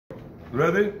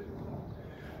Ready?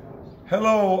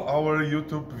 Hello, our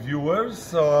YouTube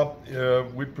viewers.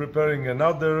 We're preparing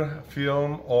another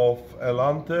film of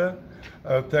Allante,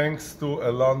 thanks to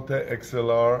Allante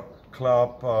XLR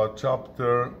Club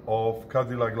chapter of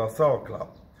Cadillac LaSalle Club.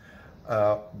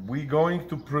 We're going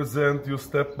to present you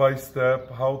step by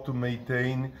step how to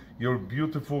maintain your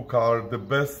beautiful car, the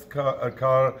best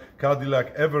car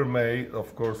Cadillac ever made,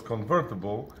 of course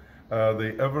convertible,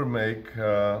 they ever make,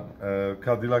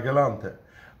 Cadillac Allante.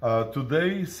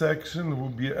 Today's section will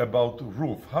be about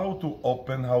roof, how to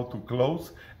open, how to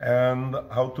close, and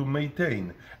how to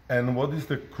maintain, and what is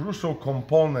the crucial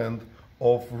component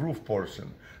of roof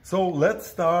portion. So let's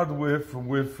start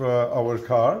with our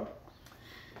car,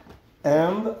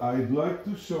 and I'd like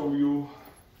to show you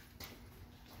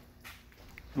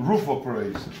roof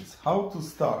operations, how to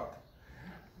start.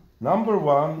 Number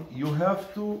one, you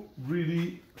have to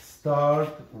really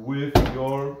start with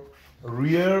your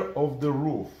rear of the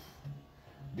roof,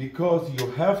 because you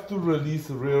have to release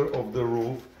the rear of the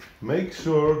roof. Make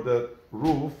sure that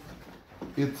roof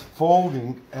it's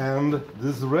folding and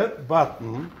this red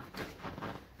button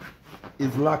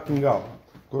is locking up.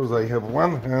 Of course I have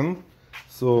one hand,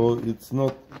 so it's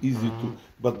not easy to,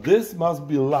 but this must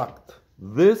be locked.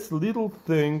 This little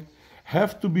thing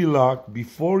have to be locked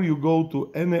before you go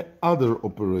to any other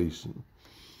operation.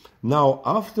 Now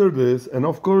after this, and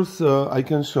of course I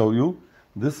can show you,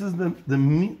 this is the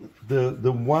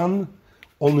one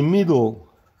on the middle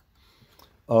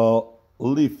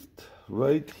lift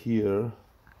right here.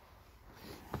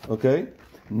 Okay,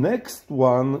 next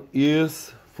one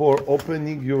is for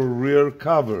opening your rear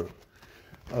cover.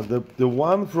 The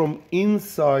one from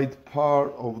inside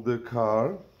part of the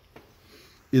car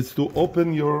is to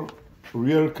open your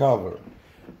rear cover.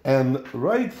 And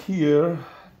right here,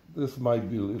 this might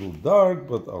be a little dark,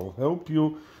 but I'll help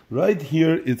you. Right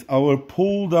here, it's our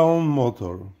pull-down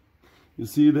motor. You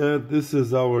see that? This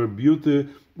is our beauty,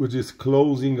 which is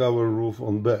closing our roof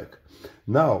on back.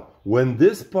 Now, when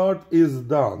this part is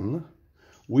done,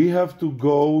 we have to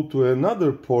go to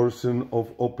another portion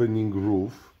of opening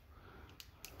roof,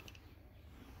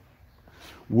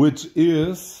 which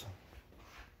is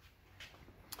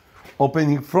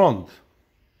opening front.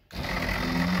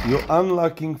 You're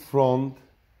unlocking front,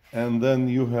 and then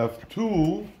you have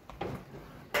two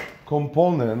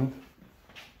components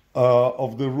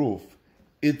of the roof.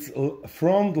 It's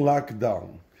front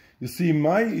lockdown. You see,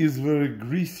 mine is very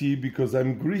greasy because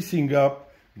I'm greasing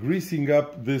up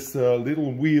this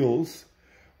little wheels,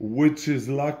 which is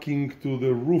locking to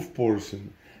the roof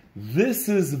portion. This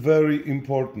is very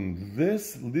important.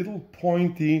 This little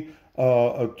pointy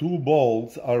two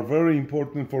bolts are very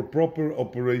important for proper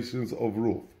operations of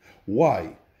roof.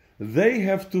 Why? They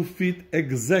have to fit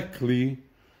exactly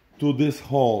to these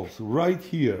holes right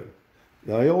here.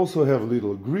 I also have a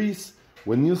little grease.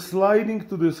 When you're sliding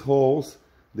to these holes,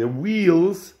 the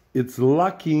wheels, it's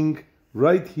locking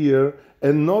right here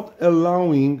and not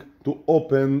allowing to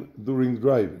open during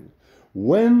driving.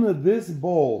 When these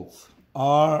bolts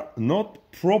are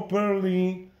not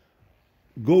properly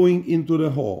going into the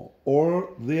hole or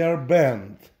they are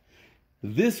bent,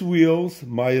 these wheels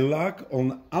might lock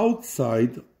on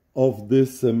outside of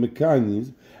this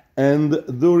mechanism, and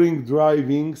during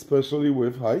driving, especially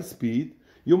with high speed,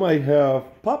 you might have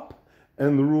pop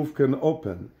and the roof can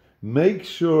open. Make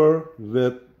sure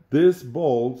that these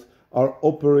bolts are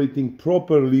operating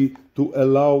properly to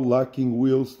allow locking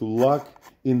wheels to lock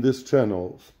in these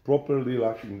channels, properly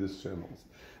locking these channels.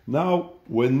 Now,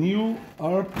 when you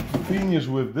are finished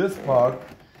with this part,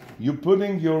 you're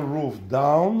putting your roof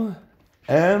down,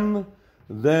 and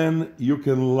then you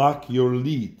can lock your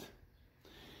lid.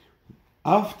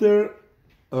 After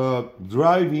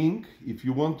driving, if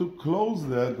you want to close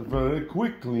that very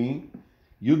quickly,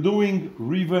 you're doing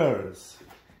reverse.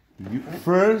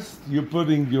 First, you're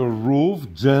putting your roof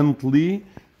gently,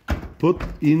 put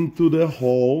into the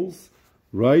holes,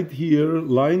 right here,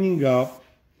 lining up,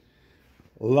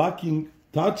 locking,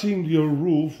 touching your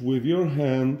roof with your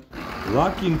hand,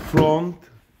 locking front.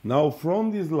 Now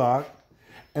front is locked,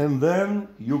 and then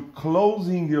you're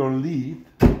closing your lid,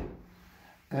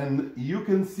 and you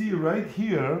can see right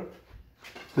here,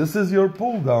 this is your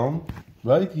pull down,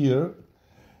 right here,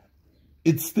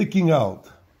 it's sticking out.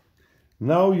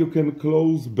 Now you can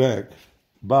close back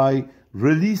by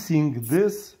releasing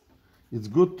this. It's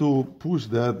good to push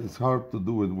that, it's hard to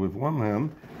do it with one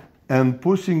hand, and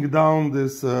pushing down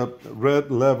this red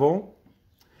level,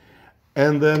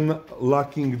 and then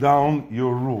locking down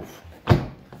your roof.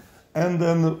 And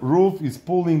then the roof is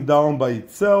pulling down by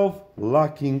itself,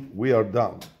 locking, we are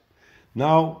done.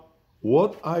 Now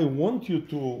What I want you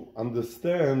to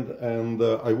understand, and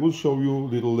I will show you a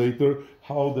little later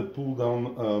how the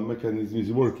pull-down mechanism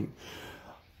is working.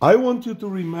 I want you to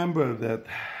remember that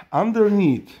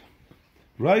underneath,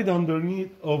 right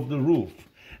underneath of the roof,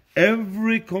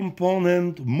 every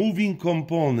component, moving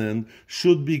component,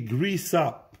 should be greased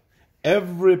up.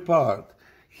 Every part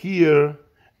here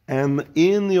and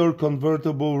in your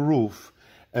convertible roof.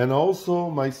 And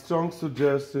also my strong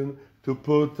suggestion to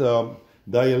put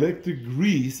dielectric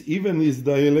grease, even if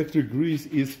dielectric grease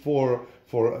is for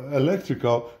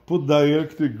electrical, put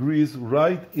dielectric grease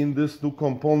right in these two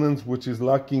components which is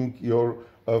locking your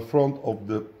front of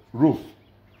the roof.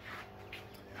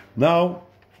 Now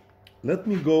let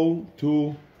me go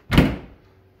to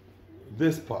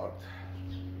this part.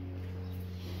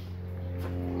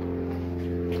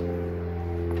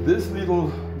 This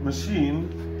little machine,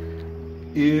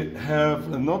 it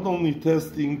have not only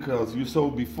testing, as you saw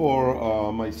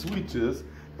before, my switches,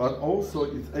 but also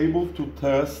it's able to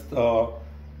test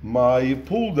my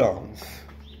pull downs.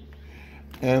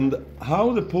 And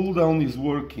how the pull down is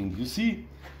working. You see,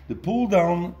 the pull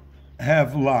down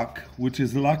have lock, which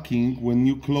is locking when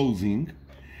you closing.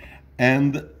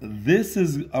 And this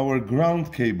is our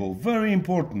ground cable, very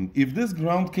important. If this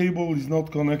ground cable is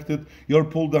not connected, your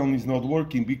pull down is not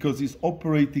working because it's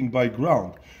operating by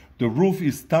ground. The roof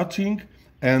is touching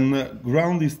and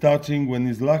ground is touching when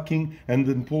it's locking, and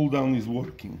then pull down is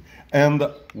working. And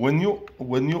when you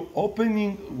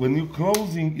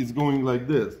closing, is going like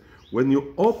this. When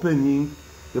you opening,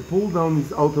 the pull down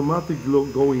is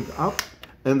automatically going up,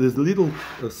 and this little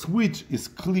switch is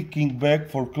clicking back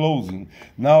for closing.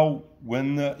 Now,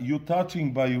 when you're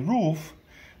touching by roof,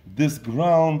 this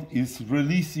ground is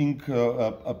releasing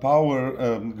ground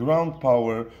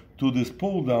power to this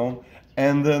pull down,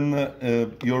 and then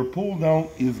your pull down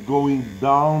is going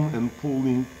down and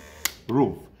pulling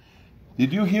roof.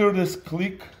 Did you hear this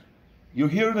click? You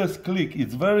hear this click,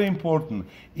 it's very important.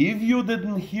 If you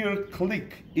didn't hear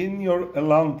click in your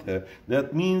Allante,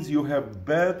 that means you have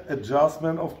bad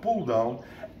adjustment of pull down,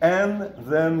 and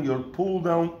then your pull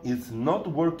down is not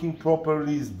working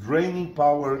properly, it's draining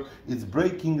power, it's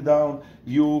breaking down.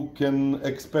 You can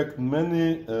expect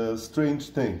many strange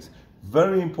things.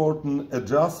 Very important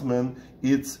adjustment,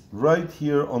 it's right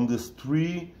here on these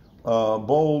three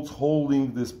bolts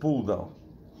holding this pull down.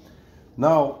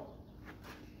 Now,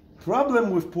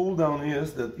 problem with pull down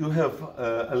is that you have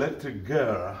electric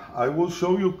gear. I will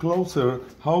show you closer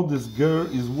how this gear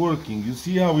is working. You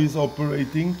see how it's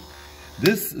operating?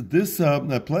 This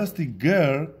plastic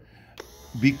gear,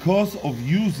 because of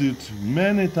usage,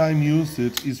 many time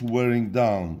usage, is wearing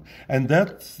down. And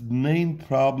that's the main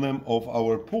problem of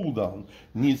our pull down.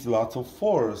 Needs lots of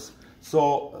force.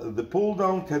 So the pull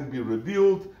down can be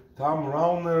rebuilt. Tom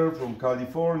Rauner from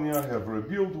California have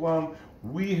rebuilt one.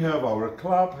 We have our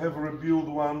club have rebuilt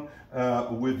one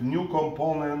with new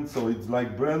components, so it's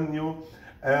like brand new.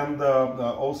 And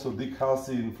also Dick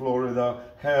Hussey in Florida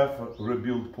have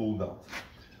rebuilt pull downs.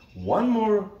 One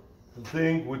more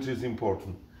thing which is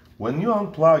important. When you're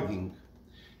unplugging,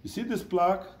 you see this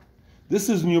plug? This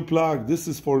is new plug. This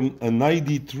is for a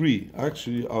 93.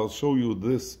 Actually, I'll show you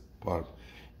this part.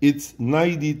 It's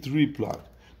 93 plug.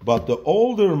 But the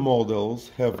older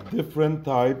models have different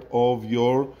type of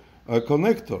your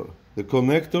connector. The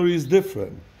connector is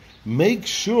different. Make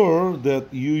sure that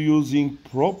you're using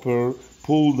proper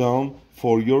pull down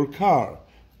for your car.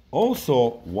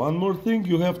 Also, one more thing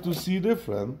you have to see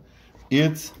different.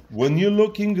 It's when you're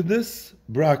looking this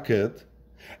bracket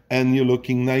and you're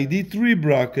looking 93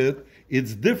 bracket,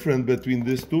 it's different between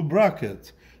these two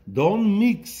brackets. Don't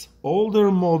mix older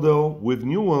model with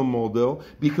newer model,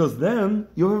 because then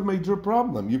you have major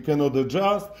problem. You cannot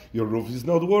adjust, your roof is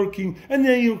not working, and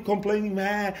then you're complaining,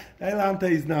 Allante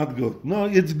is not good. No,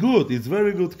 it's good, it's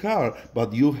very good car,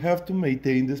 but you have to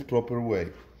maintain this proper way.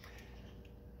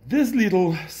 This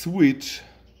little switch,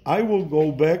 I will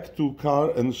go back to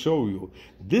car and show you.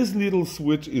 This little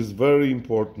switch is very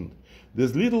important.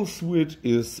 This little switch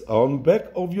is on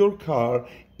back of your car.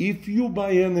 If you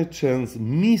by any chance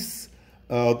miss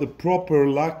the proper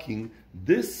locking,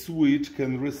 this switch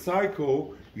can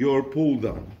recycle your pull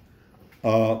down.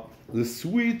 The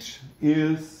switch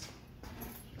is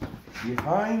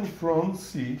behind front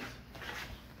seat,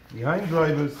 behind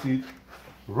driver's seat,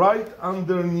 right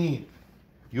underneath.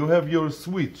 You have your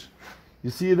switch. You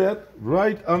see that?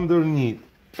 Right underneath.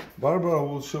 Barbara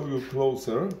will show you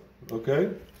closer, okay?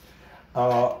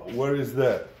 Where is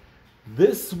that?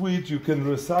 This switch, you can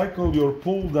recycle your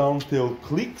pull down till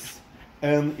clicks,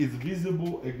 and it's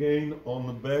visible again on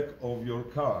the back of your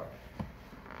car.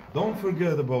 Don't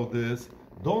forget about this.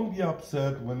 Don't be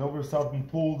upset when over sudden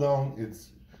pull down it's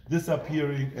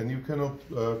disappearing and you cannot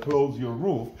close your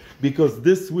roof, because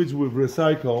this switch will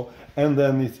recycle and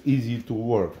then it's easy to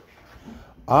work.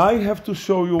 I have to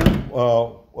show you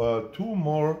two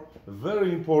more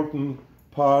very important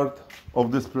part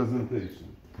of this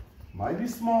presentation. Might be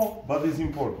small, but it's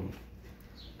important.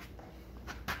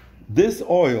 This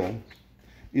oil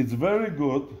is very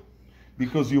good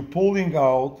because you're pulling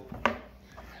out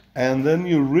and then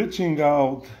you're reaching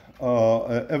out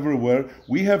everywhere.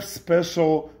 We have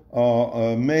special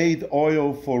made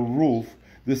oil for roof.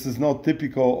 This is not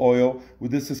typical oil.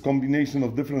 This is combination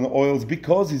of different oils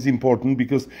because it's important,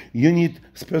 because you need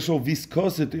special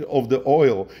viscosity of the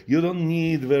oil. You don't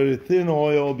need very thin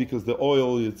oil because the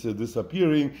oil is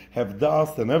disappearing, have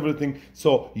dust and everything.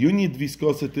 So you need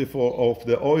viscosity of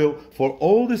the oil for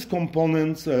all these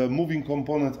components, moving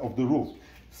components of the roof.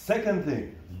 Second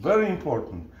thing, very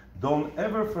important, don't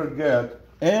ever forget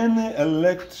any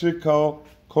electrical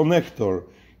connector.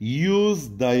 Use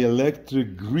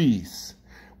dielectric grease.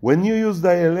 When you use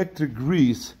dielectric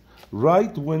grease,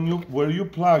 right where you're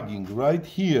plugging, right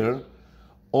here,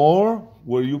 or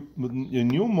where you, a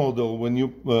new model,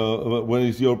 when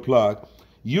is your plug,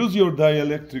 use your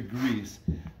dielectric grease.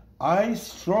 I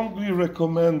strongly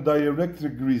recommend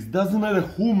dielectric grease. Doesn't matter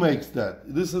who makes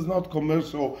that. This is not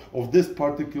commercial of this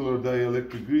particular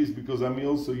dielectric grease, because I'm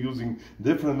also using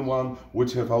different one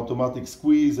which have automatic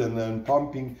squeeze and then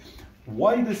pumping.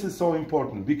 Why this is so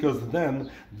important? Because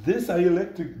then this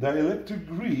dielectric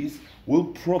grease will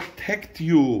protect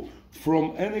you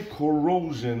from any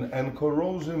corrosion, and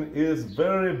corrosion is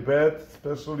very bad,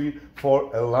 especially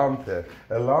for Allante.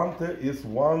 Allante is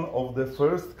one of the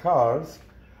first cars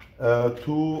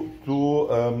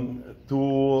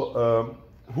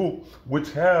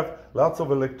which have lots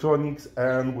of electronics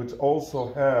and which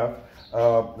also have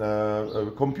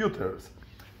computers.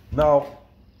 Now,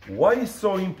 why is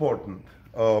so important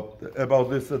about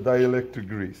this dielectric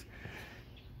grease?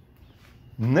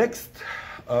 Next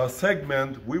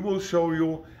segment, we will show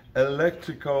you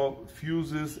electrical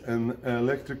fuses and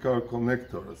electrical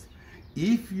connectors.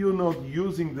 If you're not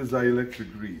using this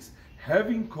dielectric grease,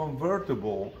 having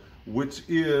convertible, which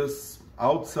is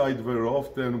outside very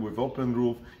often with open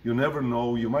roof, you never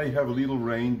know, you might have a little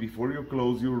rain before you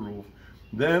close your roof.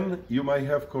 Then you might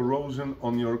have corrosion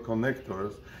on your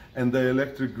connectors, and the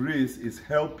electric grease is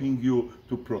helping you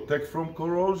to protect from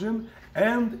corrosion,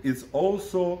 and it's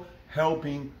also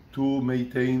helping to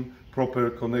maintain proper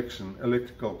connection,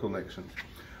 electrical connections.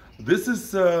 This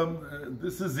is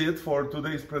it for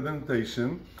today's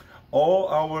presentation. All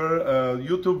our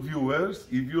YouTube viewers,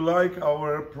 if you like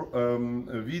our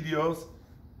videos,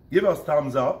 give us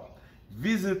thumbs up.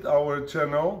 Visit our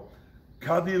channel,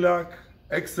 Cadillac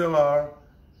XLR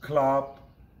Club,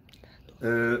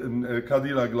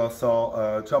 Cadillac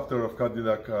LaSalle, chapter of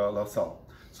Cadillac LaSalle.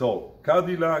 So,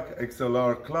 Cadillac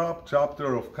XLR Club,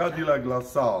 chapter of Cadillac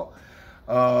LaSalle.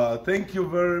 Thank you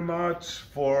very much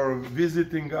for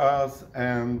visiting us,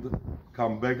 and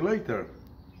come back later.